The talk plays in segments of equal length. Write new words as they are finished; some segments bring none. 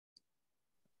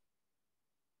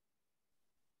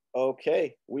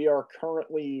Okay, we are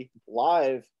currently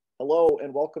live. Hello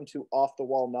and welcome to Off the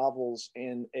Wall Novels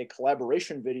in a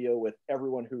collaboration video with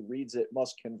everyone who reads it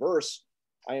must converse.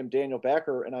 I am Daniel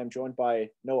Backer and I'm joined by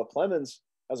Noah Clemons.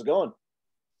 How's it going?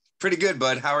 Pretty good,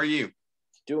 bud. How are you?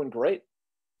 Doing great.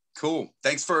 Cool.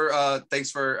 Thanks for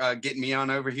getting me on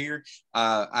over here.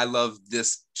 I love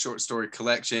this short story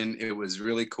collection. It was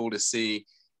really cool to see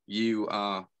you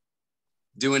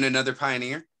doing another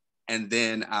Pioneer. And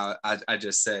then I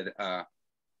just said,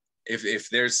 if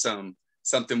there's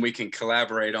something we can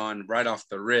collaborate on right off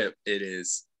the rip, it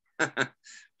is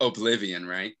Oblivion,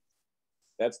 right?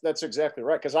 That's exactly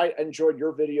right. Because I enjoyed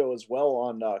your video as well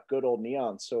on good old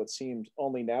Neon, so it seemed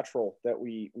only natural that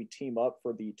we team up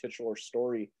for the titular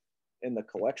story in the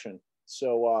collection.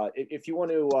 So if you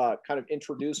want to kind of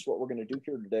introduce what we're going to do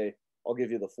here today, I'll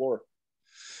give you the floor.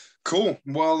 Cool.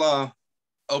 Well,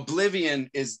 Oblivion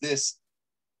is this.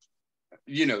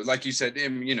 Like you said,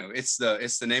 it's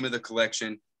the name of the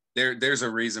collection. There's a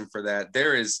reason for that.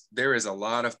 There is a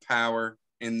lot of power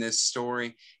in this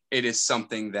story. It is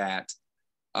something that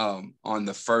on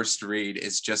the first read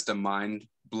is just a mind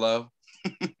blow.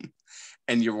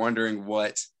 And you're wondering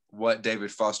what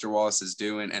David Foster Wallace is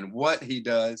doing, and what he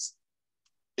does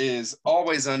is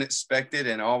always unexpected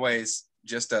and always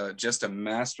just a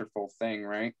masterful thing,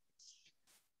 right?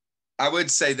 I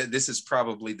would say that this is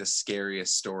probably the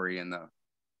scariest story in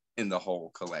the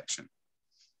whole collection.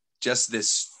 Just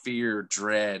this fear,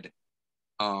 dread,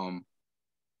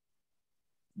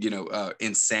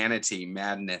 insanity,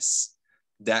 madness,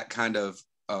 that kind of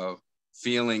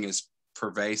feeling is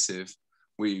pervasive.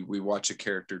 We watch a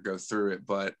character go through it,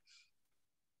 but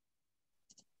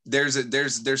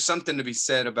there's something to be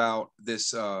said about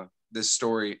this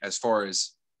story as far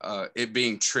as it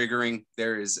being triggering.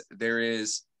 There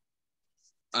is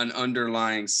an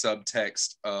underlying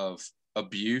subtext of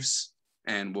abuse,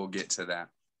 and we'll get to that.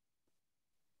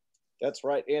 That's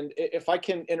right. And if I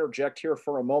can interject here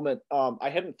for a moment, I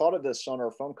hadn't thought of this on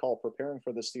our phone call preparing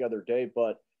for this the other day,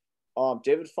 but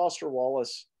David Foster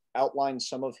Wallace outlined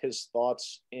some of his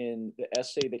thoughts in the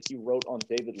essay that he wrote on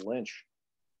David Lynch,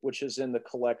 which is in the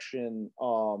collection.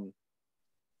 The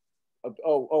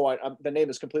name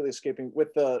is completely escaping,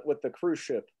 with the cruise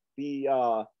ship.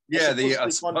 The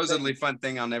supposedly fun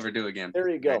thing I'll never do again. There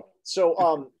you go. Right. So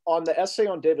on the essay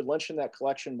on David Lynch in that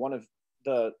collection, one of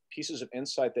the pieces of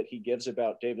insight that he gives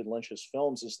about David Lynch's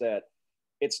films is that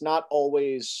it's not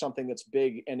always something that's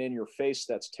big and in your face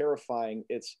that's terrifying.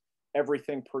 It's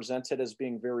everything presented as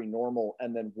being very normal,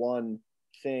 and then one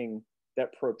thing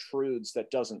that protrudes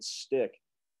that doesn't stick,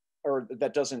 or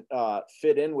that doesn't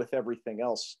fit in with everything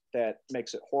else, that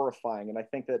makes it horrifying. And I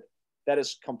think that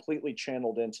is completely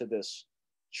channeled into this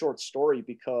short story,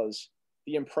 because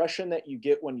the impression that you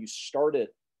get when you start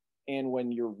it and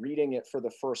when you're reading it for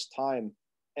the first time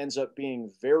ends up being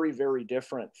very, very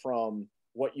different from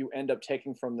what you end up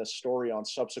taking from this story on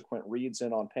subsequent reads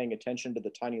and on paying attention to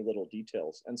the tiny little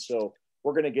details. And so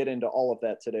we're going to get into all of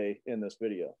that today in this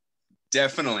video.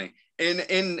 Definitely.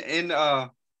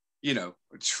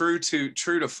 True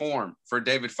to form for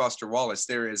David Foster Wallace,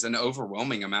 there is an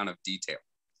overwhelming amount of detail.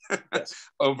 Yes.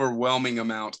 Overwhelming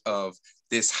amount of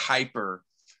this hyper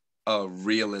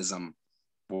realism,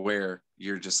 where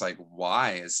you're just like,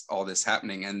 why is all this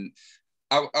happening? And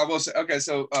I will say, okay,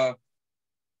 so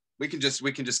we can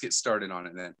just get started on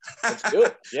it then. Let's do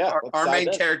it. Yeah. Our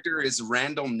main character is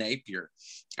Randal Napier,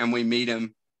 and we meet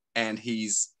him, and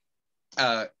he's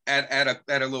at a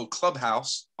little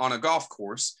clubhouse on a golf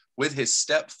course with his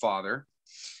stepfather,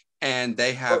 and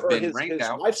they have been ranked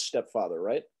out. His wife's stepfather,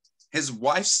 right? His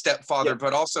wife's stepfather, yeah.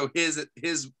 But also his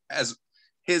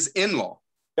in-law.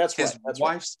 That's his right. That's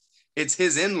wife's. Right. It's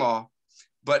his in-law,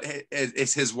 but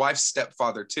it's his wife's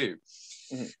stepfather too,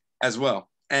 mm-hmm. as well.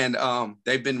 And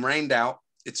they've been rained out.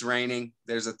 It's raining.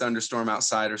 There's a thunderstorm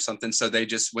outside or something. So they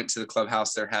just went to the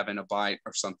clubhouse. They're having a bite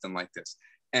or something like this.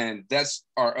 And that's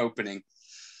our opening.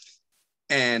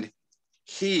 And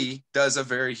he does a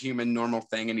very human, normal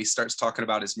thing, and he starts talking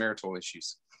about his marital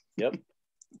issues. Yep.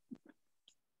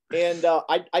 And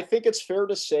I think it's fair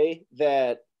to say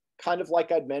that, kind of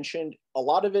like I'd mentioned, a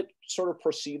lot of it sort of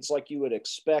proceeds like you would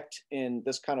expect in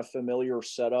this kind of familiar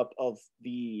setup of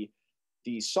the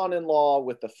son-in-law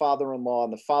with the father-in-law,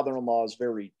 and the father-in-law is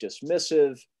very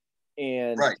dismissive,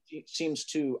 and right. Seems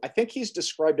to, I think he's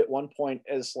described at one point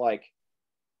as like,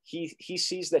 he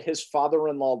sees that his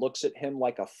father-in-law looks at him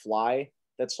like a fly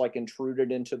that's like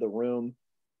intruded into the room.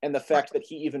 And the fact right. that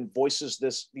he even voices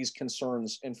these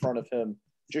concerns in front of him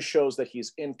just shows that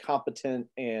he's incompetent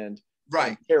and, right.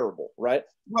 and terrible, right?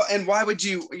 Well, and why would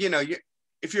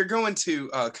if you're going to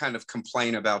kind of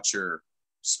complain about your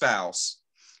spouse,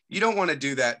 you don't want to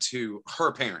do that to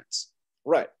her parents.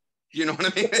 Right. You know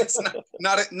what I mean? It's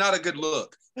not a good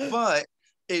look, but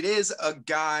it is a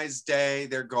guy's day.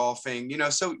 They're golfing, you know,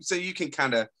 so you can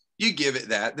kind of, you give it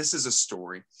that. This is a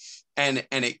story, and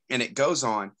it goes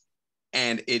on,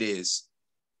 and there's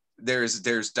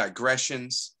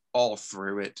digressions all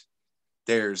through it.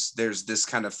 There's this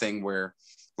kind of thing where,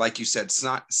 like you said,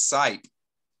 Sipe,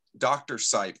 Dr.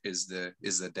 Sipe is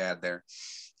the dad there.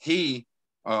 He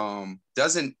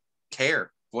doesn't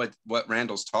care what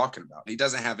Randal's talking about. He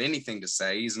doesn't have anything to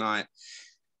say. He's not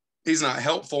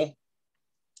helpful,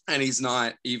 and he's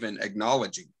not even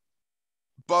acknowledging.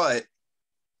 But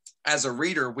as a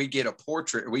reader, we get a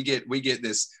portrait. We get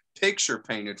this picture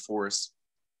painted for us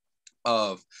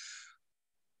of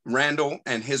Randal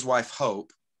and his wife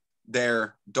Hope.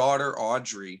 Their daughter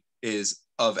Audrey is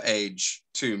of age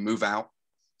to move out,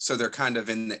 so they're kind of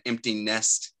in the empty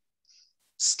nest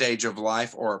stage of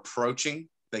life, or approaching.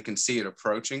 They can see it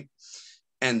approaching,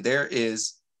 and there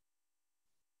is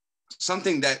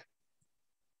something that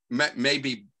may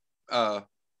be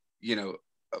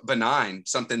benign,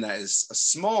 something that is a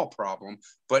small problem,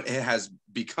 but it has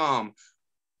become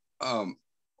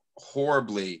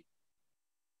horribly,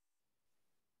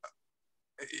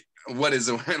 what is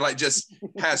it, like, just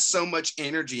has so much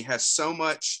energy, has so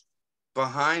much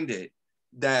behind it,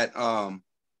 that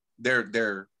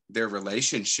their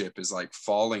relationship is like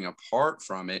falling apart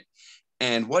from it.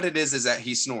 And what it is that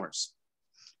he snores.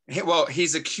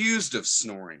 He's accused of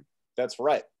snoring. That's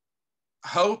right.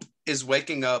 Hope is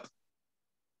waking up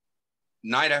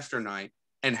night after night,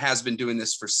 and has been doing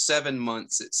this for 7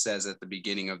 months, it says at the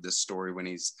beginning of this story when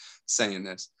he's saying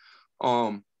this,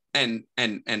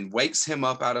 and wakes him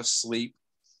up out of sleep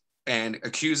and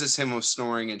accuses him of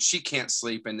snoring, and she can't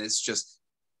sleep, and it's just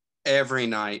every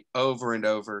night over and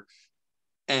over.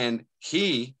 And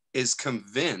he is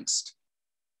convinced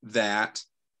that,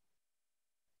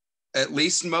 at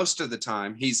least most of the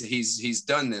time, he's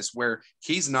done this where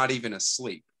he's not even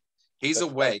asleep. He's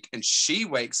awake, and she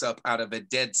wakes up out of a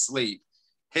dead sleep,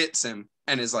 hits him,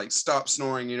 and is like, "Stop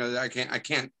snoring! You know, I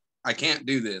can't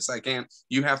do this. I can't.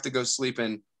 You have to go sleep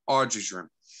in Audrey's room."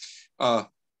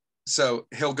 So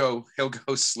he'll go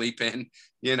sleep in,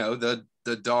 you know,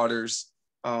 the daughter's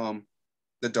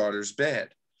bed.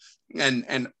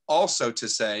 And also to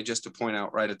say, just to point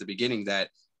out right at the beginning, that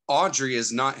Audrey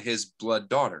is not his blood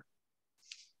daughter.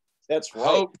 That's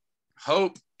right.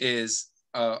 Hope is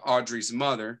Audrey's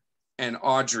mother, and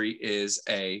Audrey is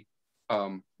a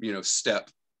step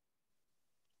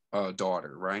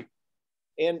daughter, right?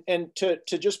 And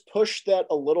to just push that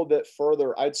a little bit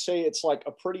further, I'd say it's like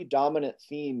a pretty dominant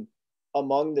theme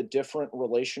among the different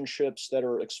relationships that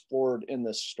are explored in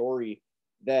this story,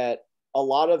 that a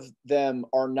lot of them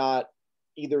are not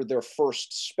either their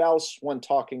first spouse. When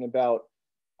talking about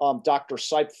Dr.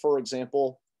 Sipe, for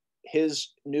example,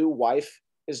 his new wife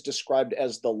is described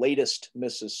as the latest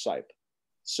Mrs. Sipe,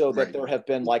 so that there have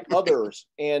been like others.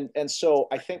 And so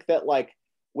I think that, like,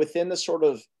 within the sort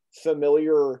of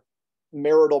familiar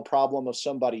marital problem of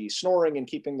somebody snoring and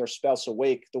keeping their spouse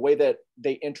awake, the way that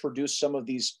they introduce some of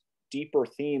these deeper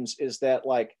themes is that,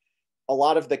 like, a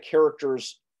lot of the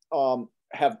characters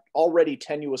have already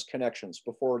tenuous connections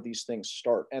before these things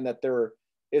start, and that there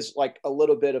is like a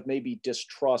little bit of maybe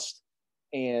distrust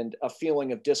and a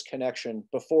feeling of disconnection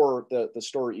before the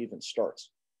story even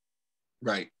starts.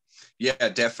 Right. Yeah,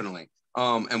 definitely.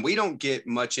 And we don't get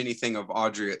much anything of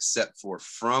Audrey except for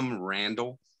from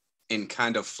Randal in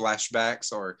kind of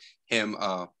flashbacks, or him,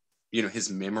 his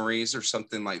memories or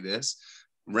something like this.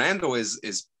 Randal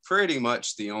is pretty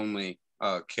much the only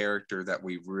character that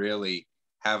we really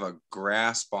have a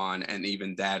grasp on, and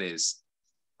even that is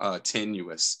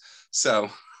tenuous. So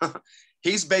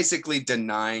he's basically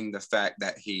denying the fact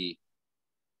that he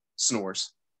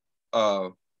snores.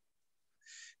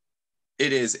 It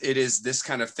is this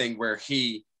kind of thing where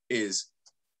he is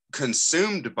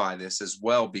consumed by this as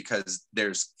well, because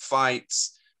there's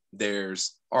fights,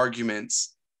 there's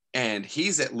arguments, and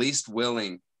he's at least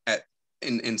willing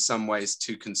in some ways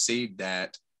to concede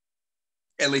that,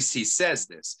 at least he says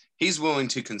this, he's willing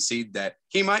to concede that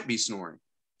he might be snoring.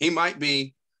 He might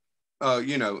be,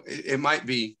 it might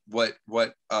be what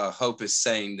Hope is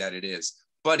saying that it is,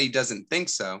 but he doesn't think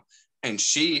so. And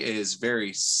she is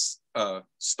very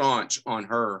staunch on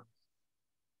her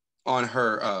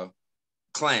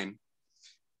claim,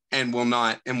 and will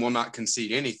not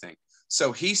concede anything.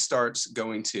 So he starts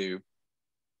going to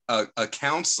a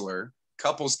counselor,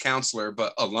 couples counselor,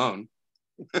 but alone,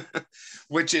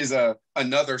 which is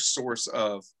another source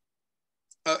of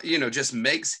just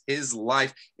makes his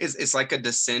life, it's like a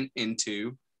descent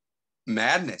into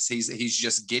madness. He's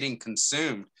just getting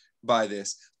consumed by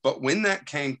this. But when that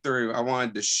came through, I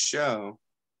wanted to show.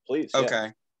 Please. Okay.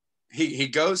 Yeah. He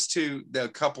goes to the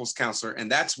couples counselor,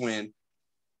 and that's when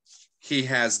he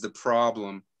has the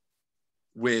problem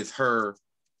with her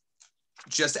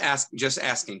just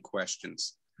asking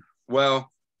questions. Well,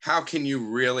 how can you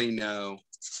really know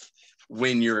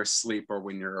when you're asleep or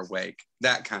when you're awake?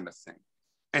 That kind of thing.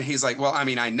 And he's like, well, I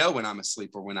mean, I know when I'm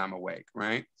asleep or when I'm awake,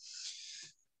 right?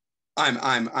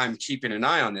 I'm keeping an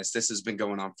eye on this. This has been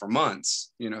going on for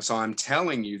months, so I'm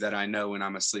telling you that I know when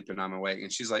I'm asleep and I'm awake.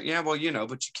 And she's like, yeah, well,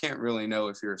 but you can't really know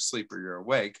if you're asleep or you're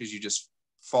awake because you just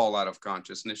fall out of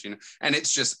consciousness, and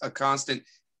it's just a constant.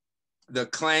 The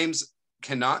claims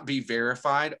cannot be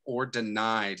verified or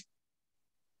denied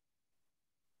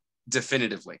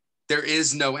definitively. There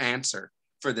is no answer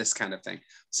for this kind of thing.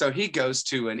 So he goes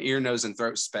to an ear, nose, and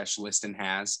throat specialist and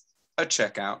has a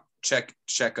check up,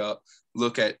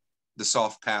 look at the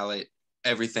soft palate,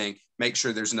 everything, make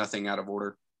sure there's nothing out of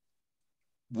order.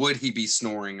 Would he be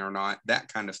snoring or not?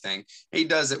 That kind of thing. He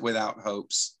does it without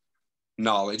Hope's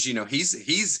knowledge.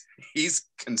 He's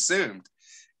consumed,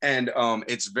 and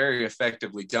it's very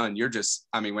effectively done.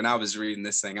 When I was reading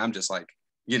this thing, I'm just like,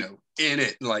 in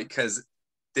it, like, because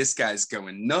this guy's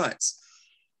going nuts.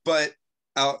 But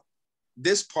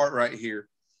this part right here,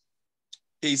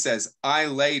 he says, I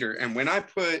later, and when I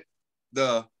put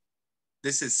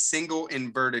this is single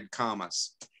inverted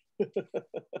commas.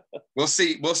 We'll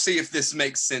see if this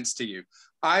makes sense to you.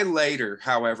 I later,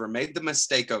 however, made the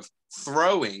mistake of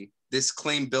throwing this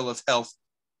clean bill of health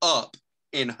up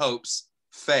in Hope's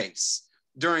face.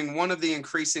 During one of the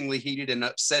increasingly heated and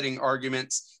upsetting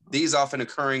arguments, these often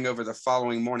occurring over the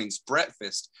following morning's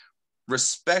breakfast,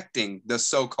 respecting the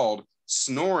so-called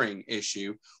snoring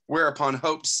issue, whereupon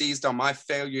Hope seized on my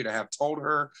failure to have told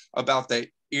her about the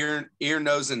ear,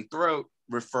 nose, and throat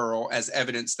referral as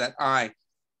evidence that I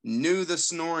knew the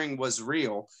snoring was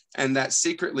real, and that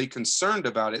secretly concerned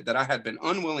about it, that I had been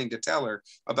unwilling to tell her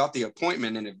about the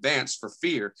appointment in advance for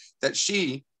fear that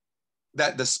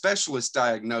the specialist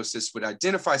diagnosis would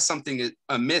identify something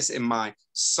amiss in my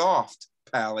soft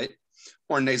palate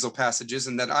or nasal passages,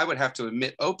 and that I would have to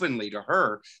admit openly to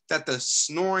her that the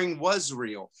snoring was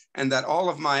real, and that all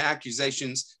of my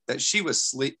accusations that she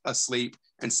was asleep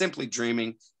and simply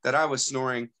dreaming that I was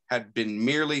snoring had been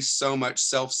merely so much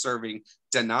self-serving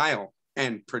denial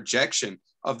and projection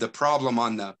of the problem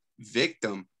on the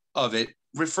victim of it,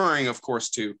 referring, of course,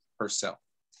 to herself.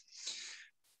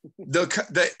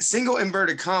 The single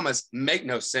inverted commas make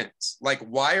no sense. Like,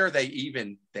 why are they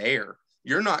even there?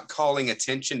 You're not calling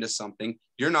attention to something.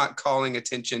 You're not calling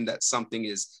attention that something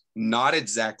is not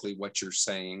exactly what you're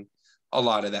saying. A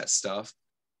lot of that stuff,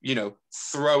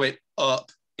 throw it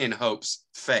up in Hope's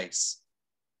face.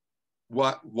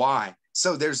 Why?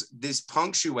 So there's this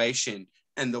punctuation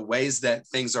and the ways that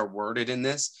things are worded in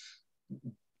this.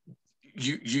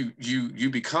 You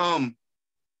become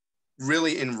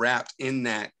really enwrapped in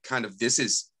that kind of,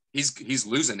 he's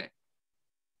losing it.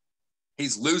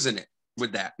 He's losing it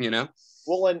with that,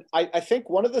 Well, and I think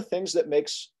one of the things that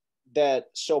makes that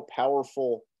so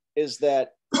powerful is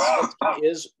that he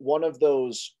is one of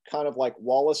those kind of like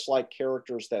Wallace-like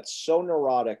characters that's so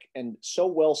neurotic and so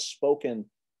well spoken.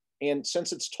 And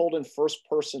since it's told in first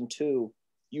person too,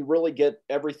 you really get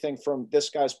everything from this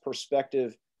guy's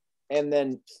perspective. And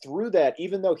then through that,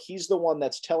 even though he's the one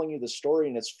that's telling you the story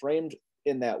and it's framed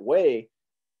in that way,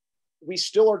 we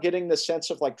still are getting the sense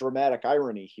of like dramatic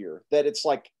irony here, that it's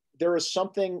like there is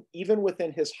something even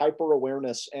within his hyper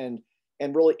awareness and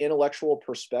really intellectual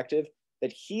perspective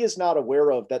that he is not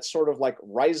aware of, that's sort of like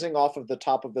rising off of the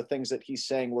top of the things that he's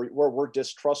saying where we're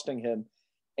distrusting him.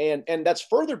 And that's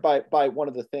furthered by one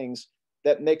of the things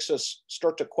that makes us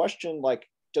start to question, like,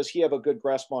 does he have a good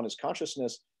grasp on his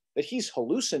consciousness, that he's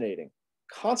hallucinating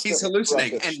constantly. He's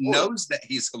hallucinating and knows that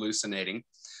he's hallucinating,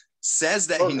 says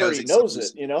that he knows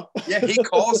it, Yeah, he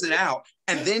calls it out.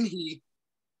 And then he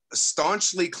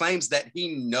staunchly claims that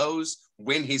he knows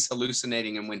when he's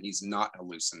hallucinating and when he's not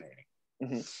hallucinating.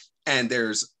 Mm-hmm. And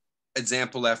there's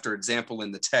example after example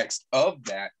in the text of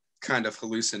that kind of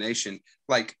hallucination.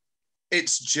 Like,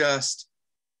 it's just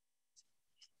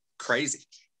crazy.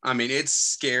 I mean, it's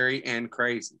scary and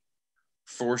crazy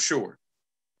for sure.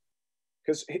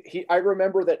 Because I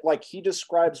remember that, like, he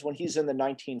describes when he's in the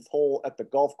 19th hole at the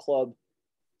golf club,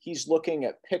 he's looking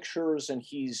at pictures and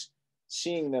he's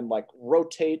seeing them like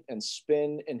rotate and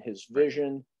spin in his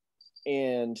vision.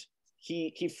 And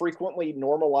he frequently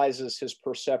normalizes his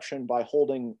perception by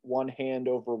holding one hand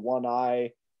over one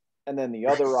eye and then the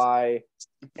other eye,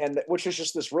 and which is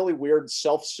just this really weird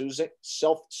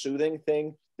self-soothing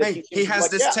thing that Hey, he has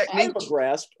like, this technique. I have a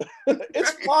grasp.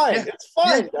 It's fine. Yeah. It's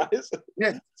fine, Yeah. guys.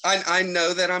 Yeah, I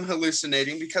know that I'm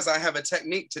hallucinating because I have a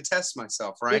technique to test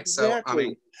myself, right? Exactly. So I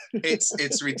mean,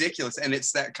 it's ridiculous, and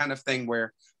it's that kind of thing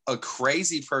where a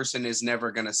crazy person is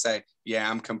never going to say, "Yeah,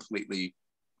 I'm completely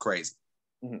crazy."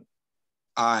 Mhm.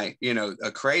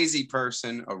 A crazy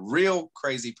person, a real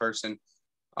crazy person,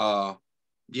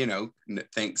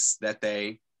 thinks that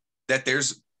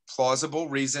there's plausible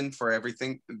reason for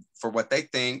everything, for what they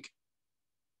think.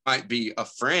 Might be a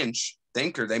fringe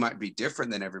thinker, they might be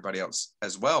different than everybody else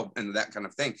as well, and that kind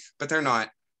of thing, but they're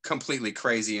not completely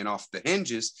crazy and off the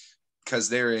hinges, because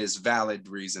there is valid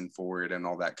reason for it and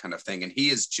all that kind of thing. And he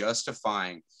is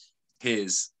justifying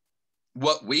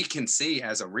what we can see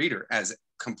as a reader as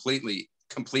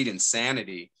complete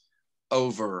insanity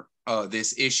over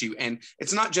this issue. And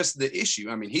it's not just the issue.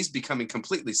 I mean, he's becoming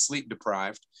completely sleep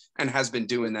deprived and has been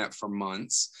doing that for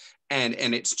months. And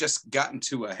it's just gotten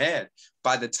to a head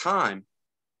by the time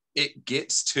it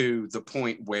gets to the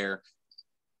point where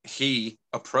he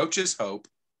approaches Hope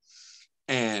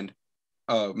and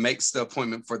makes the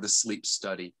appointment for the sleep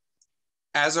study.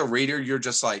 As a reader, you're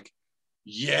just like,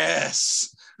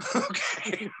 yes,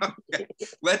 okay,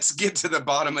 let's get to the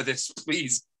bottom of this,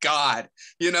 please, God.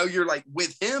 You're like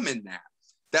with him in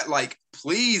that like,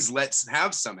 please, let's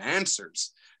have some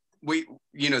answers.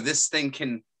 This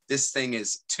thing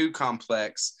is too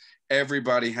complex.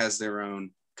 Everybody has their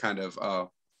own kind of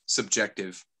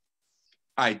subjective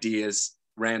ideas,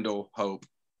 Randal, Hope,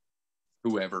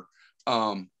 whoever,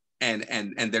 and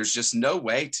there's just no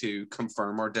way to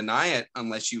confirm or deny it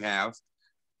unless you have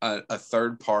a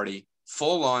third party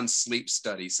full-on sleep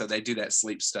study. So they do that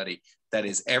sleep study that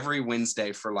is every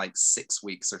Wednesday for like 6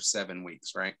 weeks or 7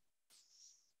 weeks, right?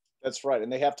 That's right.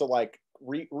 And they have to like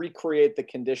recreate the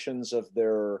conditions of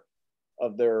their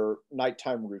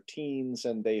nighttime routines,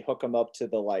 and they hook them up to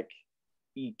the like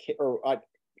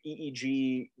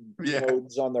EEG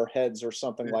nodes on their heads or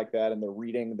something like that, and they're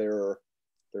reading their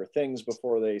things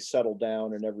before they settle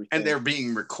down and everything. And they're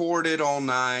being recorded all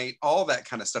night, all that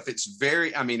kind of stuff. It's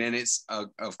very, and it's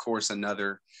of course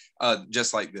another,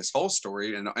 just like this whole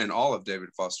story and all of David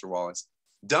Foster Wallace,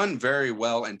 done very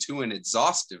well and to an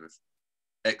exhaustive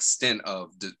extent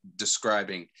of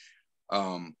describing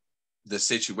the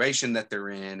situation that they're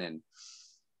in. And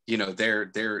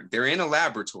they're in a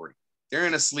laboratory, they're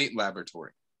in a sleep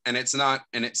laboratory, and it's not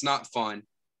fun.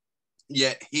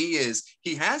 Yet he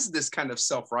has this kind of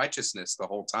self-righteousness the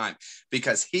whole time,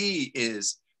 because he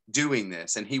is doing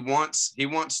this and he wants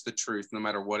the truth no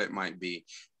matter what it might be,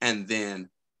 and then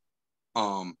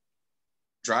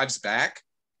drives back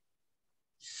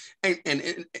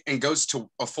and goes to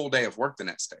a full day of work the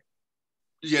next day,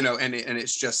 and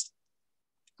it's just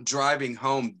driving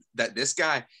home that this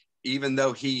guy, even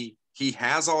though he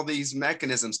has all these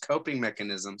coping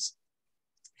mechanisms,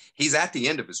 he's at the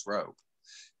end of his rope.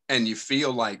 And you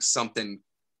feel like something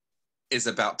is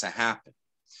about to happen,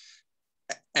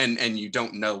 and you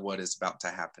don't know what is about to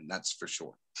happen. That's for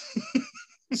sure.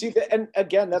 See, and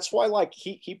again, that's why like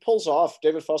he pulls off,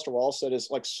 David Foster Wallace said, is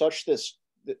like such this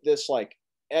like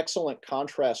excellent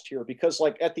contrast here, because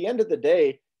like at the end of the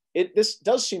day, this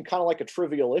does seem kind of like a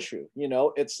trivial issue.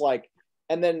 It's like,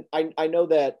 and then I know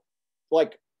that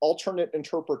like alternate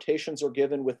interpretations are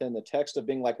given within the text of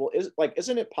being like, well,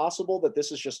 isn't it possible that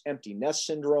this is just empty nest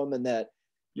syndrome, and that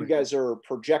you guys are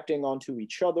projecting onto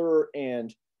each other,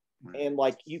 and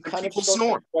like you kind of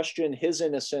start to question his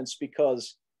innocence,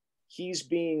 because he's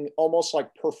being almost like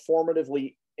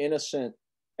performatively innocent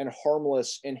and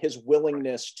harmless in his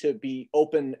willingness to be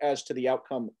open as to the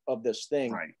outcome of this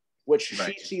thing, which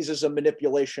she sees as a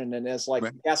manipulation and as like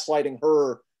gaslighting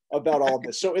her about all of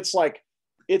this. So it's like,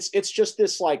 it's just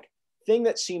this like thing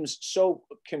that seems so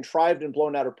contrived and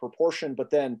blown out of proportion, but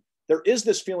then there is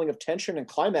this feeling of tension and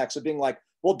climax of being like,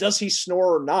 well, does he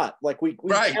snore or not? Like we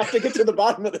have to get to the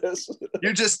bottom of this.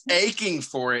 You're just aching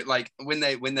for it. Like when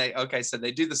they okay, so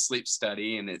they do the sleep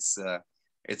study, and it's a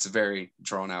very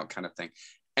drawn out kind of thing,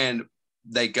 and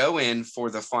they go in for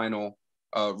the final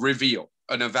reveal.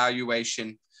 An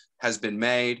evaluation has been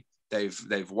made. They've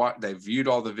viewed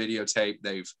all the videotape.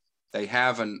 They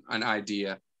have an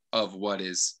idea of what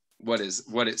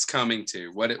it's coming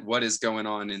to, what is going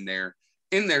on in their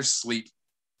sleep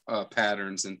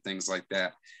patterns and things like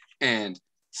that. And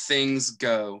things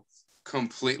go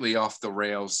completely off the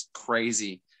rails,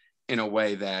 crazy in a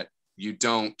way that you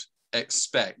don't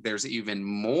expect. There's even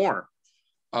more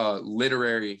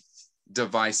literary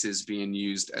devices being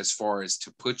used as far as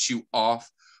to put you off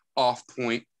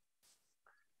point,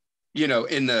 in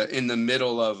the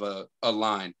middle of a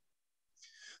line.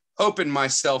 open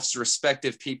myself's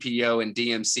respective PPO and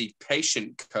DMC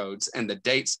patient codes and the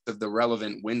dates of the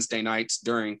relevant Wednesday nights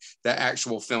during the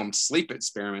actual filmed sleep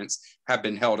experiments have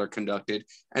been held or conducted,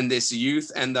 and this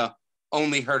youth and the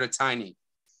only heard a tiny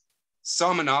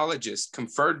somnologists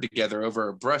conferred together over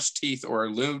a brush teeth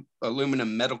or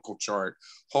aluminum medical chart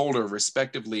holder,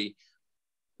 respectively,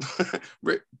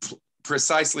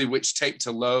 precisely which tape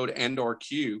to load and or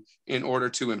cue in order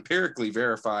to empirically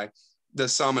verify the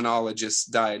somnologist's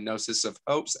diagnosis of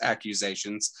Hope's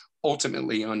accusations,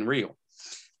 ultimately unreal.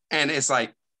 And it's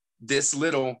like this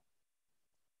little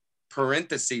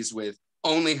parentheses with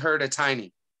only heard a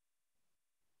tiny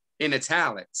in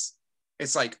italics.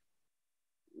 It's like,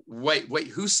 wait,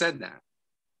 who said that?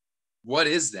 What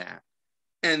is that?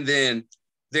 And then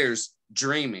there's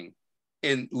dreaming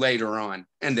in later on,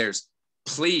 and there's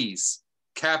please,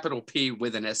 capital P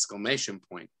with an exclamation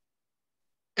point.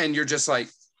 And you're just like,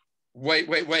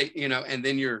 wait, you know, and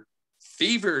then you're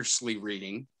feverishly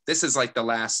reading. This is like the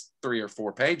last 3 or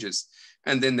 4 pages.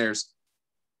 And then there's,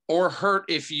 or hurt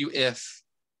if you, if,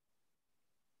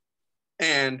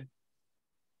 and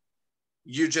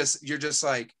you're just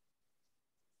like,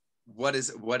 what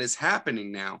is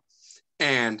happening now?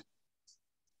 And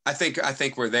I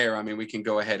think we're there. I mean, we can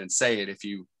go ahead and say it if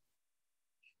you're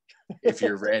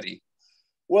ready.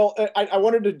 Well, I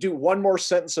wanted to do one more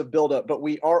sentence of buildup, but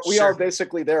we are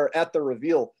basically there at the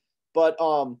reveal. But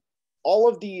all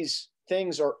of these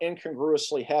things are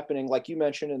incongruously happening, like you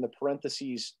mentioned in the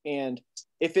parentheses. And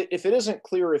if it isn't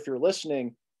clear, if you're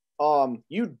listening,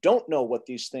 you don't know what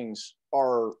these things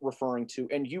are referring to,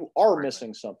 and you are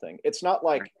missing something. It's not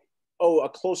like, oh, a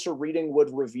closer reading would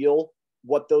reveal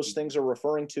what those things are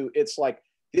referring to. It's like,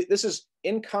 this is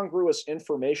incongruous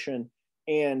information.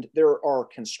 And there are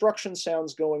construction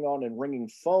sounds going on and ringing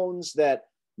phones that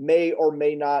may or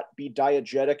may not be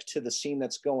diegetic to the scene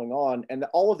that's going on. And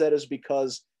all of that is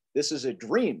because this is a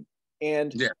dream.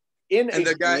 And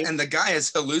the guy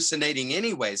is hallucinating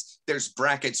anyways. There's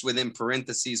brackets within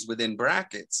parentheses within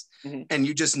brackets. Mm-hmm. And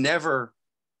you just never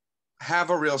have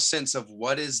a real sense of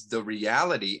what is the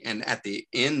reality. And at the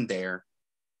end there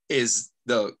is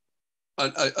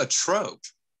a trope,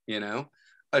 you know?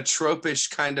 A tropish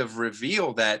kind of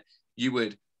reveal that you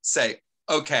would say,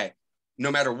 okay,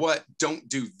 no matter what, don't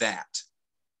do that.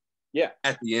 Yeah.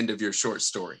 At the end of your short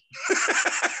story.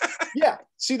 Yeah.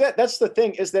 See, that's the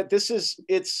thing, is that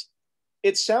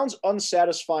it sounds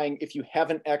unsatisfying if you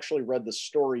haven't actually read the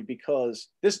story, because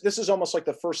this is almost like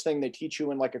the first thing they teach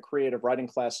you in like a creative writing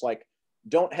class, like,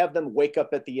 don't have them wake up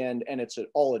at the end and it's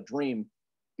all a dream,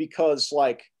 because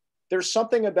like, there's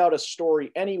something about a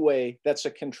story anyway that's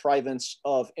a contrivance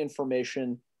of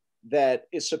information that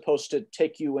is supposed to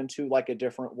take you into like a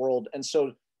different world. And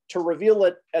so to reveal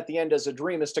it at the end as a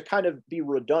dream is to kind of be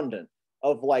redundant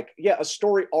of like, yeah, a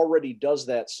story already does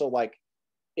that. So like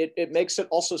it makes it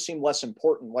also seem less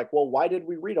important. Like, well, why did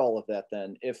we read all of that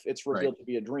then if it's revealed to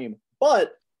be a dream?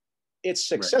 But it's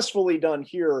successfully done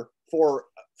here for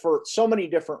so many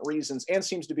different reasons, and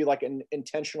seems to be like an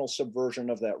intentional subversion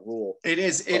of that rule. It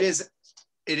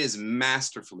is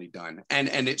masterfully done.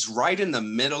 And it's right in the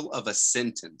middle of a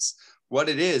sentence. What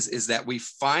it is that we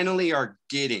finally are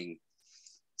getting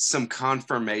some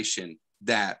confirmation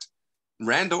that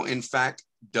Randal, in fact,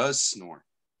 does snore.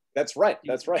 That's right.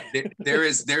 There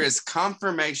is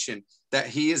confirmation that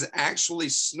he is actually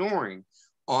snoring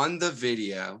on the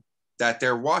video that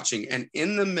they're watching. And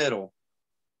in the middle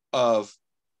of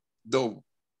the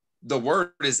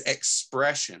word is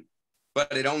expression,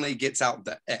 but it only gets out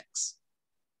the X.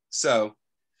 So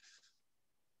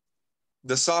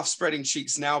the soft spreading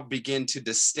cheeks now begin to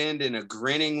distend in a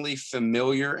grinningly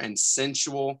familiar and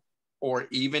sensual or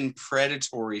even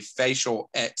predatory facial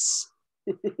X.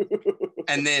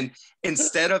 And then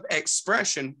instead of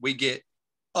expression, we get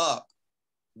up,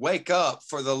 wake up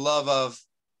for the love of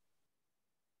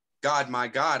God, my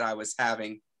God, I was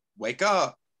having, wake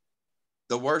up.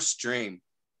 The worst dream,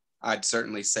 I'd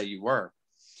certainly say you were.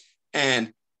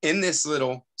 And in this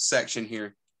little section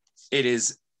here, it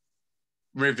is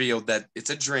revealed that it's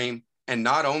a dream. And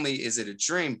not only is it a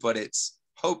dream, but it's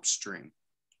Hope's dream.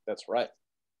 That's right.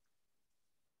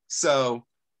 So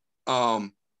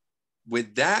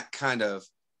with that kind of,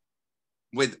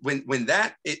 when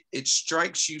that, it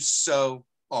strikes you so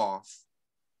off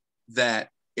that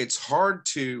it's hard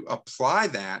to apply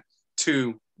that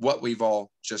to what we've all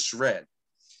just read.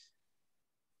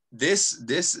 This,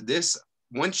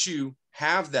 once you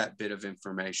have that bit of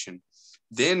information,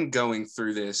 then going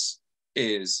through this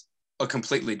is a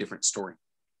completely different story.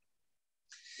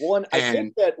 Well, and I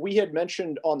think that we had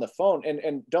mentioned on the phone,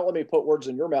 and don't let me put words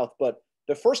in your mouth, but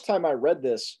the first time I read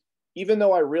this, even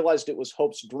though I realized it was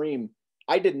Hope's dream,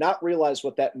 I did not realize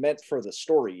what that meant for the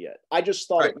story yet. I just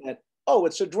thought Right. it meant, oh,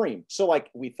 it's a dream. So like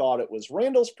we thought it was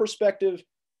Randall's perspective,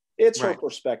 it's her Right.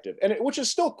 perspective, and which is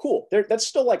still cool. That's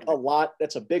still like a lot.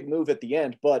 That's a big move at the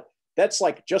end, but that's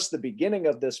like just the beginning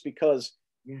of this, because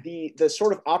the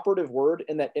sort of operative word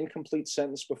in that incomplete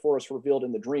sentence before it's revealed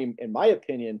in the dream, in my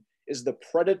opinion, is the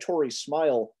predatory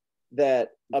smile that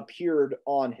appeared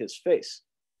on his face.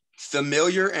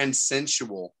 Familiar and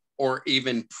sensual, or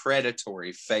even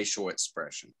predatory facial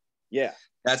expression. Yeah.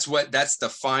 That's the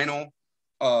final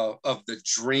of the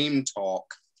dream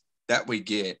talk that we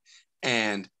get.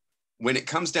 And when it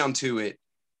comes down to it,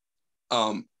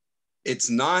 it's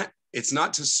not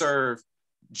to serve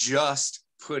just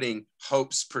putting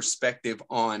Hope's perspective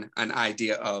on an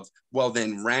idea of, well,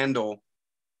 then Randall,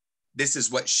 this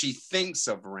is what she thinks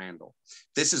of Randall.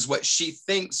 This is what she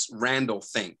thinks Randall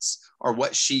thinks, or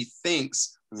what she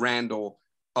thinks Randall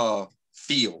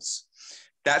feels.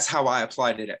 That's how I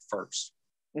applied it at first.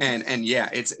 Mm-hmm. And yeah,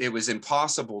 it was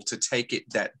impossible to take it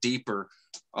that deeper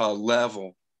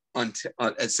level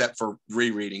except for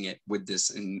rereading it with this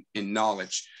in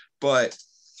knowledge. But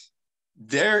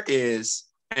there is,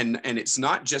 and it's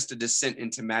not just a descent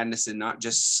into madness, and not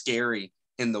just scary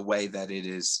in the way that it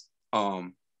is,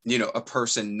 a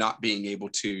person not being able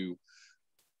to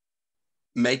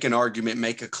make an argument,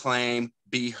 make a claim,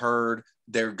 be heard.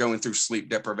 They're going through sleep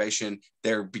deprivation.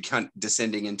 They're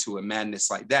descending into a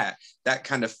madness like that. That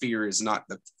kind of fear is not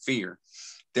the fear.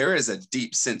 There is a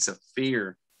deep sense of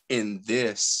fear in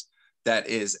this that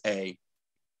is a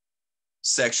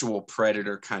sexual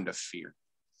predator kind of fear.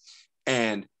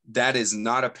 And that is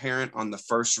not apparent on the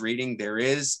first reading. There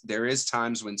is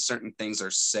times when certain things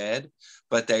are said,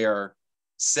 but they are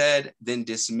said then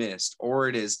dismissed, or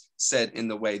it is said in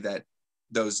the way that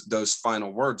those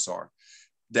final words are,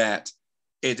 that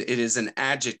it is an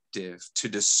adjective to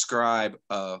describe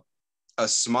a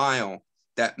smile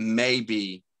that may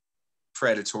be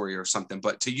predatory or something.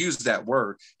 But to use that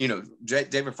word,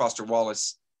 David Foster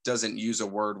Wallace doesn't use a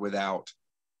word without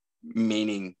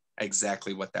meaning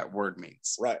exactly what that word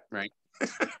means. Right.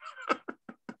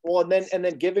 Well, and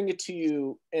then giving it to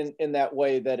you in that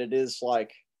way, that it is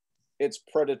like, it's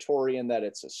predatory in that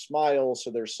it's a smile,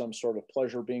 so there's some sort of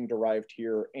pleasure being derived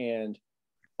here. And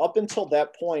up until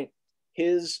that point,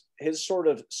 his sort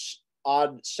of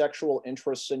odd sexual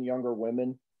interests in younger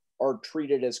women are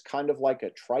treated as kind of like a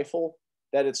trifle,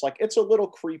 that it's like, it's a little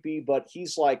creepy, but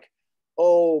he's like,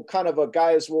 oh, kind of a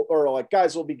guys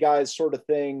will be guys sort of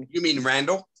thing. You mean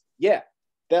Randall? Yeah.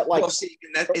 That like, well, see,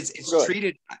 that it's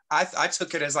treated, I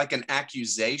took it as like an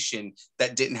accusation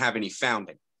that didn't have any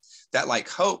founding. That like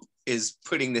Hope is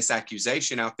putting this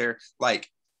accusation out there, like,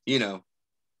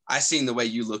 I seen the way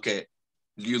you look at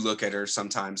her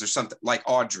sometimes, or something like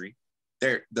Audrey,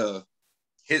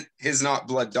 his not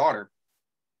blood daughter,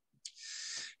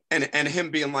 and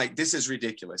him being like, this is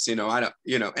ridiculous, I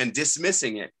don't, and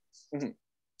dismissing it, mm-hmm.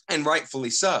 and rightfully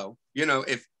so,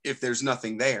 if there's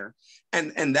nothing there,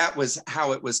 and that was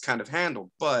how it was kind of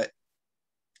handled. But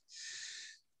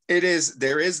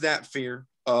there is that fear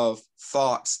of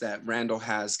thoughts that Randall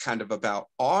has kind of about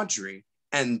Audrey,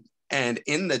 and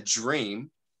in the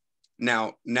dream.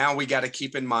 Now we got to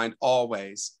keep in mind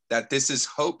always that this is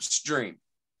Hope's dream.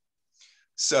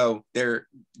 So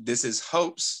this is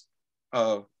Hope's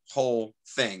whole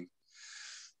thing.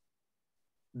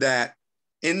 That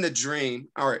in the dream,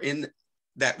 or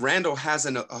that Randall has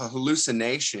a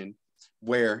hallucination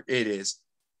where it is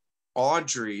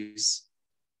Audrey's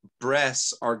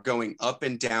breasts are going up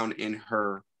and down in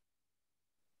her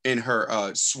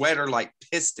sweater, like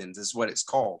pistons is what it's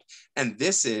called. And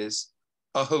this is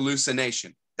a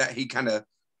hallucination, that he kind of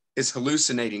is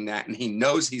hallucinating that, and he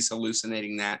knows he's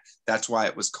hallucinating that. That's why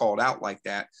it was called out like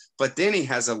that. But then he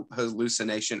has a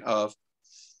hallucination of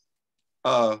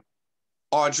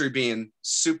Audrey being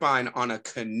supine on a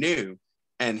canoe,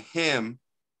 and him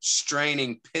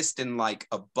straining piston-like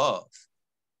above,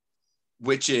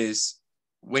 which is,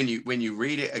 when you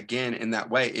read it again in that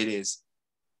way, it is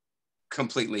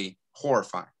completely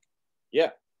horrifying.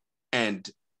 Yeah.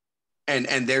 And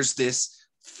there's this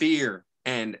fear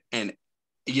and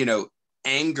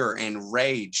anger and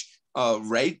rage.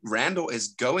 Randall is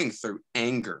going through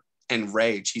anger and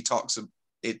rage. He talks of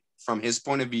it from his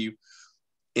point of view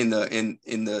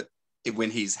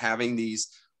when he's having these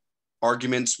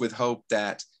arguments with Hope,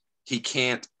 that he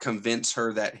can't convince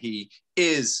her that he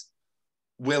is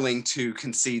willing to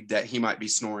concede that he might be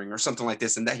snoring or something like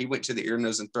this, and that he went to the ear,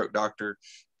 nose, and throat doctor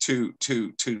to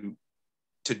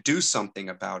do something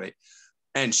about it.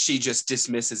 And she just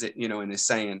dismisses it, and is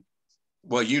saying,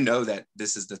 well, you know that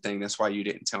this is the thing. That's why you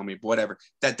didn't tell me, whatever,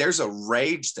 that there's a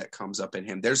rage that comes up in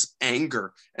him. There's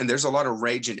anger, and there's a lot of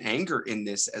rage and anger in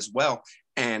this as well.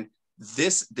 And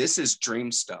this is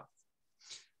dream stuff.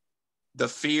 The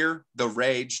fear, the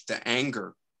rage, the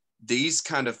anger, these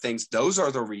kind of things, those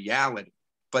are the reality,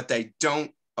 but they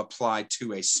don't apply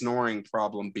to a snoring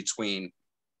problem between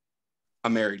a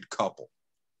married couple.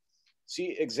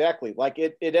 See, exactly. Like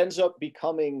it ends up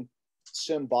becoming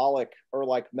symbolic or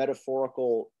like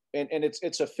metaphorical, and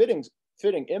it's a fitting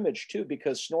image too,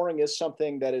 because snoring is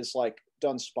something that is like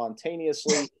done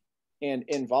spontaneously and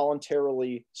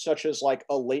involuntarily, such as like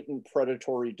a latent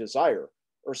predatory desire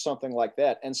or something like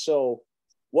that. And so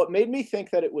what made me think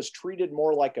that it was treated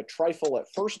more like a trifle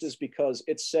at first is because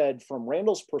it said, from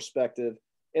Randal's perspective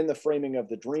in the framing of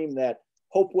the dream, that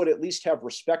Hope would at least have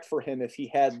respect for him if he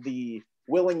had the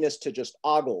willingness to just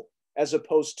ogle, as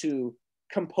opposed to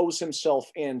compose himself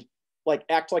and like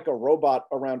act like a robot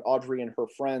around Audrey and her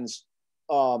friends,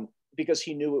 because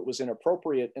he knew it was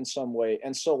inappropriate in some way.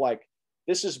 And so like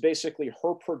this is basically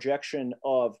her projection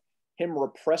of him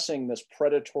repressing this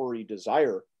predatory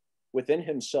desire within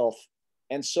himself.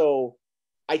 And so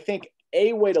I think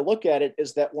a way to look at it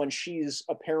is that when she's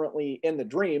apparently in the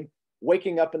dream,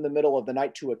 waking up in the middle of the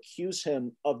night to accuse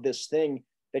him of this thing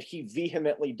that he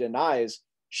vehemently denies,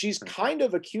 she's kind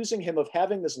of accusing him of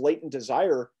having this latent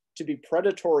desire to be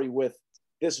predatory with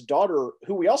this daughter,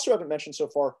 who we also haven't mentioned so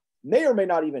far, may or may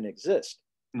not even exist.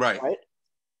 Right.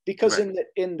 Because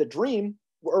in the dream,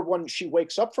 or when she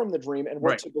wakes up from the dream and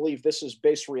we're to believe this is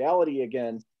base reality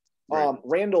again,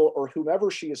 Randal or whomever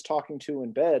she is talking to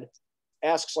in bed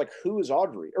asks like, who is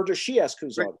Audrey? Or does she ask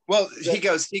who's Audrey? Well, he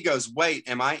goes, wait,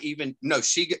 am I even, no,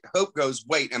 Hope goes,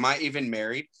 wait, am I even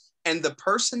married? And the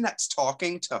person that's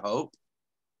talking to Hope,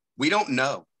 we don't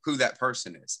know who that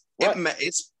person is. Right.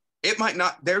 It might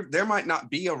not, there might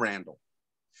not be a Randal.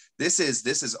 This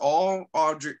is all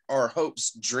Audrey or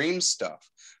Hope's dream stuff.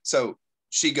 So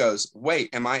she goes, wait,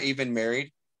 am I even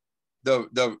married?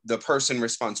 The person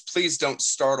responds, please don't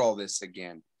start all this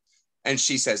again. And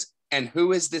she says, and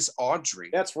who is this Audrey?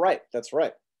 That's right.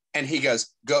 And he goes,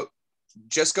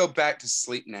 just go back to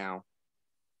sleep now.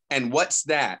 And what's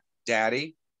that,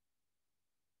 Daddy?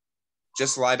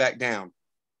 Just lie back down.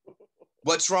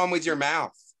 What's wrong with your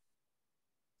mouth?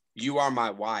 You are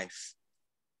my wife.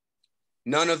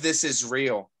 None of this is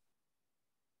real.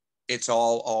 It's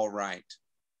all right.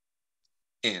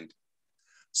 End.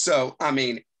 So, I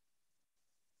mean,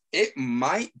 it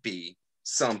might be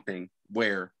something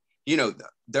where, you know,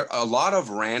 there are a lot of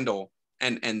Randal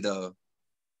and the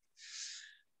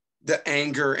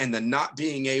anger and the not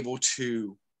being able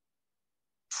to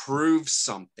prove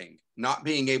something, not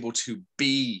being able to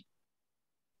be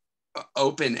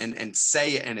open and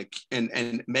say it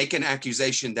and make an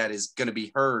accusation that is going to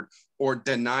be heard, or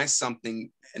deny something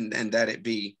and that it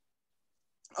be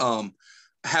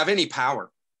have any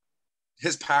power.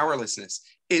 His powerlessness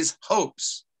is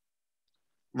Hope's.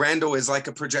 Randal is like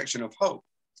a projection of Hope,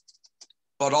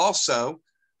 but also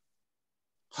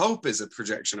Hope is a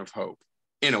projection of Hope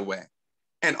in a way.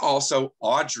 And also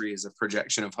Audrey is a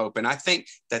projection of Hope. And I think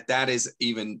that is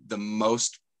even the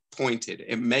most pointed.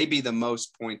 It may be the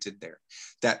most pointed there,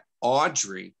 that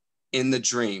Audrey in the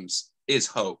dreams is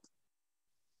Hope.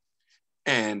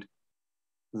 And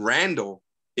Randal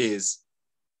is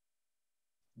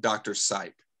Dr.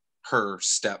 Sipe, her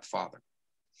stepfather.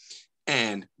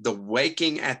 And the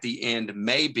waking at the end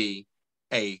may be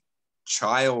a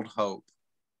child Hope,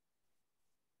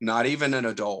 not even an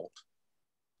adult,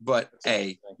 but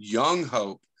a young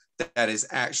Hope that is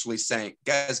actually saying,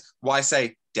 guys, why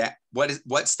say,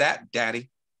 what's that, Daddy?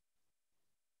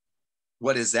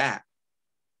 What is that,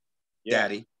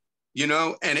 Daddy? You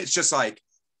know, and it's just like,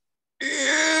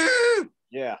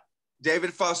 yeah.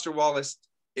 David Foster Wallace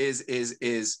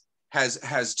has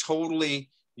totally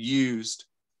used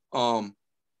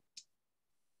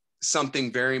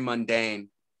something very mundane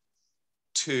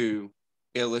to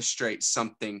illustrate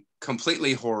something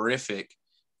completely horrific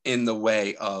in the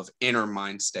way of inner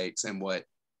mind states and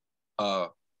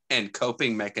and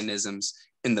coping mechanisms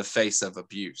in the face of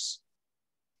abuse.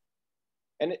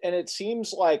 And it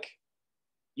seems like,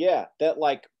 that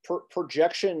like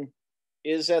projection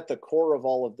is at the core of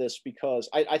all of this, because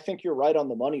I think you're right on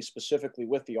the money, specifically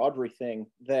with the Audrey thing,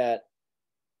 that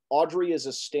Audrey is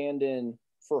a stand-in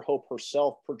for Hope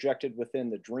herself, projected within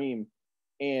the dream.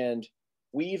 And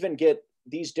we even get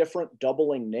these different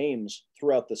doubling names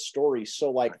throughout the story.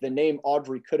 So like the name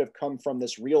Audrey could have come from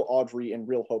this real Audrey in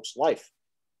real Hope's life.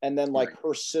 And then like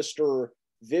her sister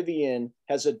Vivian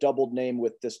has a doubled name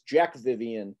with this Jack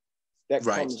Vivian that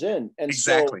comes in. And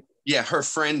so Yeah, her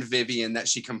friend Vivian that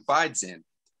she confides in.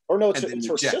 Or no, it's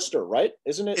her sister, right?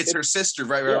 Isn't it? It's her sister,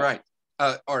 right.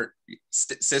 Or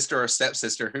sister or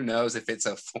stepsister. Who knows if it's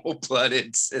a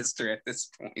full-blooded sister at this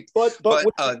point? But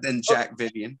then Jack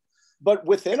Vivian. But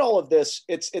within all of this,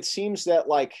 it seems that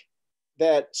like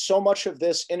that so much of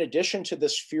this, in addition to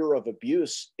this fear of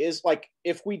abuse, is like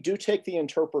if we do take the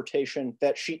interpretation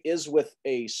that she is with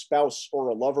a spouse or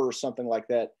a lover or something like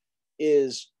that,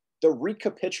 is the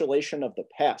recapitulation of the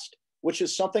past, which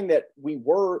is something that we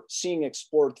were seeing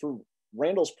explored through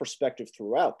Randal's perspective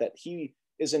throughout, that he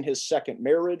is in his second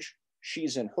marriage,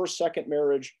 she's in her second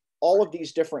marriage. All of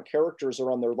these different characters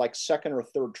are on their like second or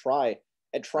third try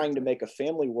at trying to make a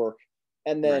family work.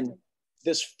 And then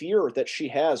this fear that she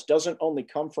has doesn't only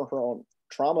come from her own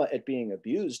trauma at being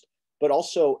abused, but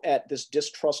also at this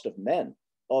distrust of men,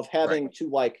 of having to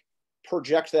like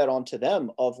project that onto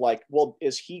them, of like, well,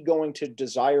 is he going to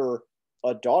desire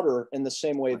a daughter in the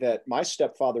same way that my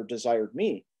stepfather desired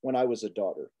me when I was a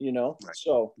daughter, you know?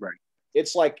 So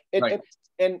it's like,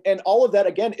 and all of that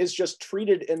again is just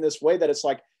treated in this way that it's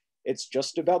like, it's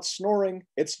just about snoring.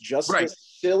 It's just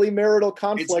this silly marital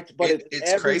conflict, but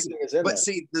it's crazy. But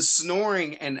see, the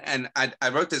snoring and I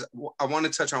wrote this. I want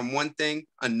to touch on one thing.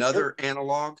 Another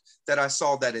analog that I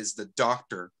saw, that is the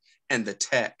doctor and the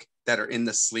tech that are in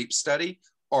the sleep study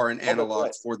are an analog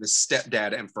for the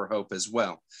stepdad and for Hope as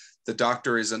well. The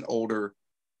doctor is an older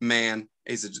man,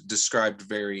 is described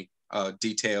very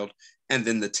detailed. And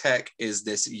then the tech is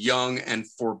this young and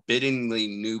forbiddingly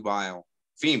nubile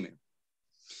female.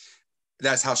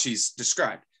 That's how she's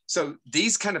described. So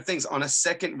these kind of things on a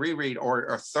second reread or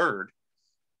a third,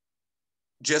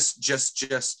 just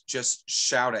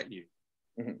shout at you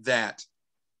that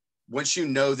once you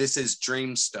know this is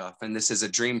dream stuff and this is a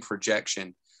dream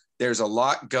projection, there's a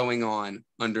lot going on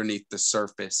underneath the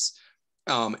surface.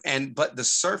 But the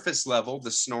surface level, the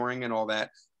snoring and all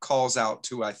that, calls out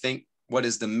to, I think, what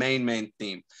is the main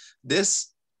theme.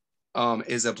 This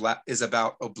is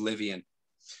about oblivion.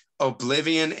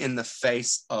 Oblivion in the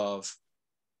face of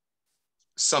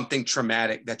something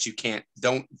traumatic that you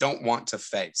don't want to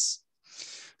face.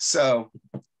 So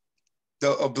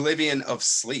the oblivion of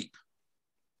sleep.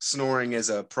 Snoring is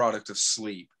a product of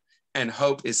sleep, and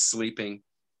Hope is sleeping,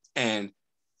 and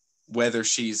whether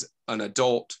she's an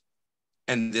adult,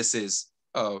 and this is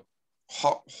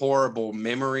horrible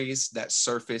memories that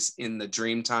surface in the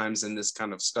dream times and this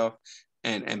kind of stuff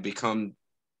and become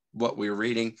what we're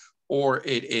reading, or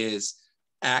it is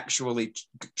actually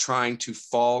trying to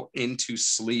fall into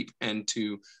sleep and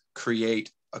to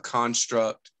create a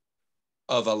construct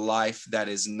of a life that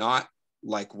is not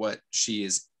like what she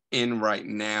is in right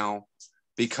now,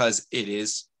 because it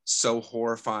is so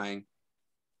horrifying,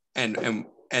 and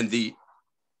the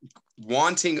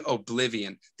wanting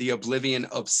oblivion, the oblivion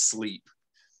of sleep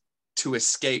to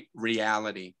escape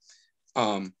reality,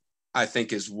 I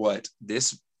think is what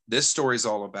this story is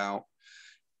all about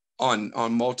on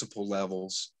multiple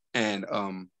levels. And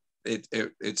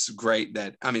it's great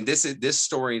that, I mean, this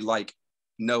story, like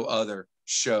no other,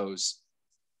 shows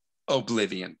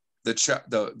oblivion,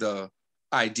 the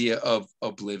idea of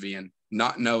oblivion,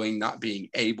 not knowing, not being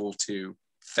able to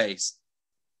face,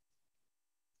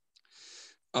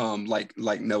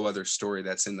 like no other story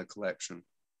that's in the collection.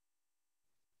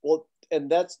 Well,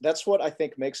 and that's what I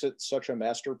think makes it such a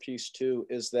masterpiece too,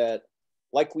 is that,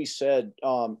 like we said,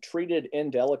 treated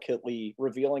indelicately,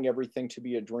 revealing everything to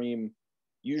be a dream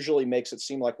usually makes it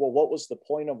seem like, well, what was the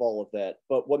point of all of that?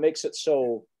 But what makes it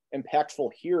so impactful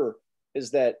here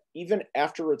is that even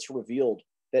after it's revealed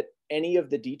that any of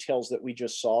the details that we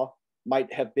just saw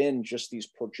might have been just these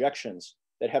projections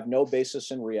that have no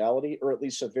basis in reality, or at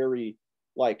least a very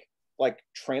like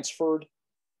transferred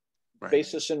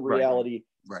basis in reality,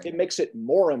 it makes it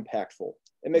more impactful.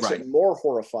 It makes it more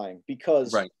horrifying,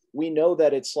 because we know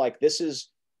that it's like, this is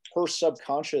her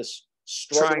subconscious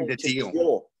struggling to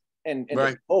deal and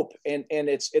to cope, and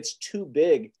it's too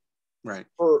big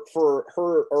for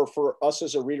her or for us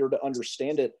as a reader to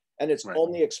understand it, and its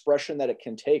only expression that it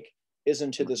can take is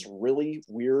into this really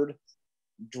weird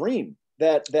dream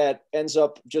that ends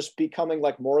up just becoming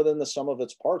like more than the sum of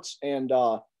its parts, and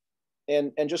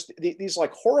just these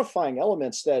like horrifying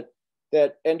elements that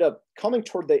end up coming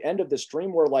toward the end of this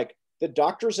dream, where like the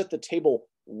doctors at the table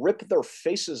rip their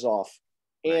faces off,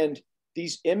 and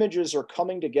these images are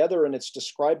coming together, and it's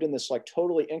described in this like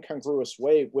totally incongruous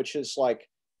way, which is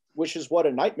what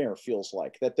a nightmare feels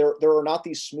like, that there are not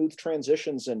these smooth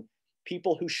transitions, and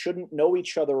people who shouldn't know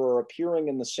each other are appearing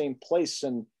in the same place.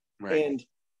 And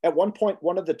at one point,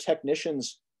 one of the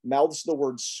technicians mouths the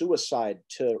word suicide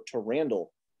to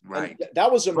Randal, Right. And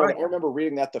that was a moment. Right. I remember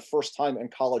reading that the first time in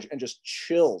college and just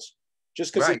chills,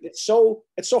 just because Right. it's so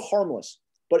harmless,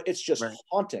 but it's just Right.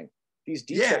 haunting. These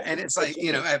details. Yeah, and it's like,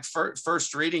 you know, at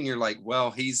first reading, you're like, well,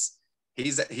 he's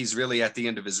really at the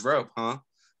end of his rope, huh?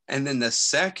 And then the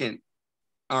second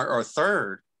or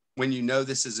third, when you know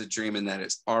this is a dream and that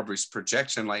it's Aubrey's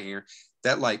projection light here,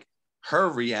 that like her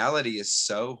reality is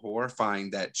so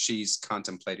horrifying that she's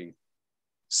contemplating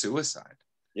suicide.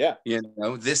 Yeah. You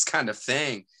know, this kind of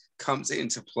thing comes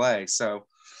into play. So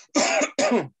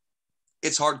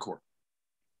it's hardcore.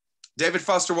 David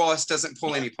Foster Wallace doesn't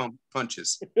pull any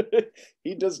punches.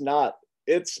 He does not.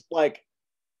 It's like,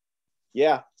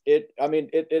 yeah, it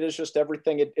is just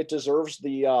everything. It deserves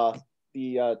the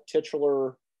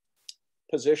titular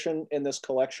position in this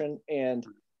collection. And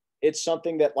it's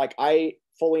something that like I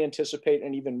fully anticipate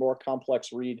an even more complex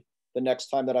read the next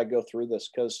time that I go through this,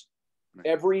 because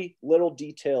every little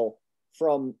detail,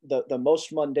 from the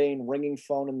most mundane ringing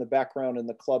phone in the background in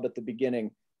the club at the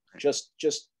beginning, just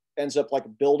ends up like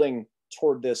building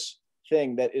toward this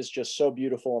thing that is just so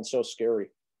beautiful and so scary.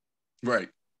 Right.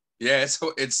 Yeah,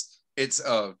 it's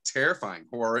terrifying,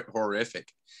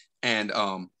 horrific. And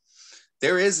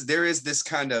there is this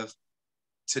kind of,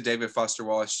 to David Foster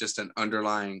Wallace, just an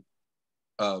underlying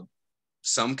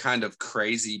some kind of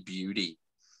crazy beauty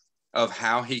of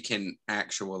how he can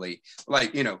actually,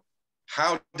 like, you know,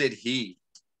 how did he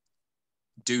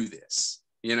do this?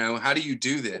 You know, how do you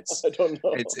do this? I don't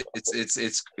know.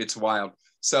 It's wild.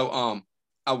 So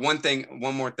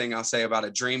one more thing I'll say about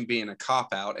a dream being a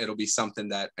cop out, it'll be something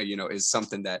that, you know, is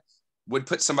something that would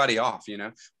put somebody off, you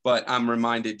know. But I'm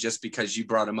reminded, just because you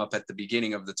brought him up at the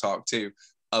beginning of the talk too,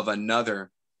 of another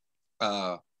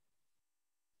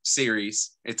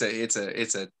series. It's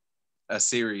a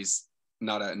series,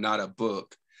 not a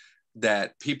book,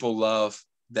 that people love,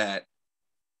 that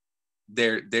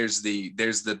there's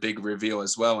the big reveal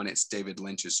as well, and it's David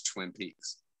Lynch's Twin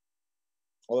Peaks.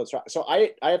 Well, that's right. So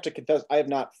I have to confess, I have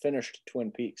not finished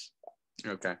Twin Peaks.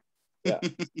 Okay. Yeah.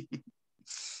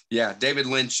 Yeah, David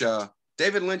Lynch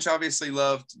obviously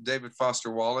loved David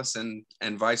Foster Wallace, and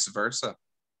vice versa,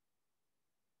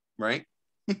 right?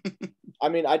 I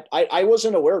mean, I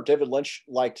wasn't aware David Lynch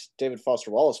liked David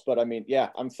Foster Wallace, but I mean, yeah,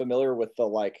 I'm familiar with the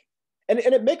like, and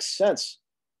it makes sense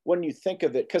when you think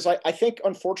of it, because I think,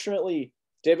 unfortunately,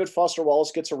 David Foster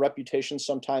Wallace gets a reputation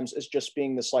sometimes as just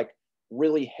being this like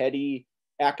really heady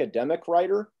academic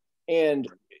writer, and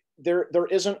there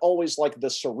isn't always like the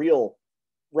surreal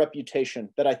reputation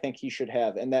that I think he should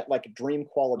have, and that like dream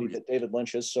quality that David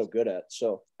Lynch is so good at.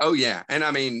 So yeah, and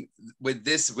I mean, with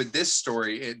this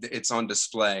story, it's on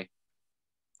display.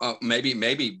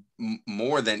 Maybe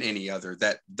more than any other,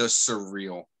 that the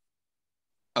surreal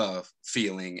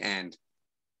feeling. And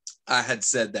I had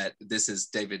said that this is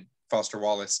David Foster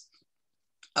Wallace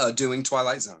doing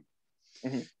Twilight Zone.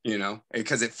 Mm-hmm. You know,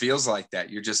 because it feels like that.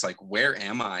 You're just like, where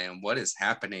am I and what is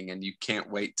happening? And you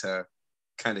can't wait to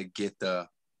kind of get the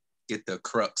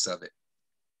crux of it.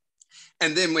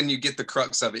 And then when you get the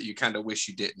crux of it, you kind of wish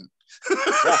you didn't.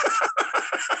 Yeah.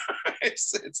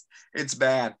 It's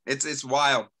bad. It's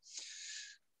wild.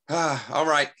 All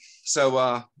right.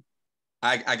 So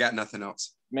I got nothing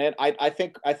else. Man, I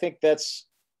think that's,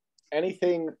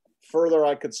 anything further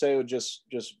I could say would just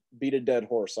beat a dead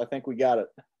horse. I think we got it.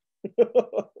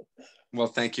 Well,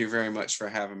 thank you very much for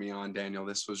having me on, Daniel.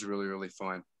 This was really, really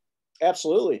fun.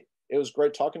 Absolutely. It was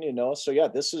great talking to you, Noah. So yeah,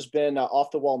 this has been Off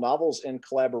the Wall Novels in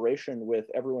collaboration with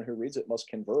Everyone Who Reads It Must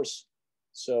Converse.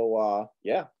 So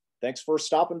yeah, thanks for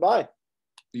stopping by.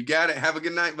 You got it. Have a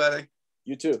good night, buddy.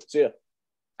 You too. See ya.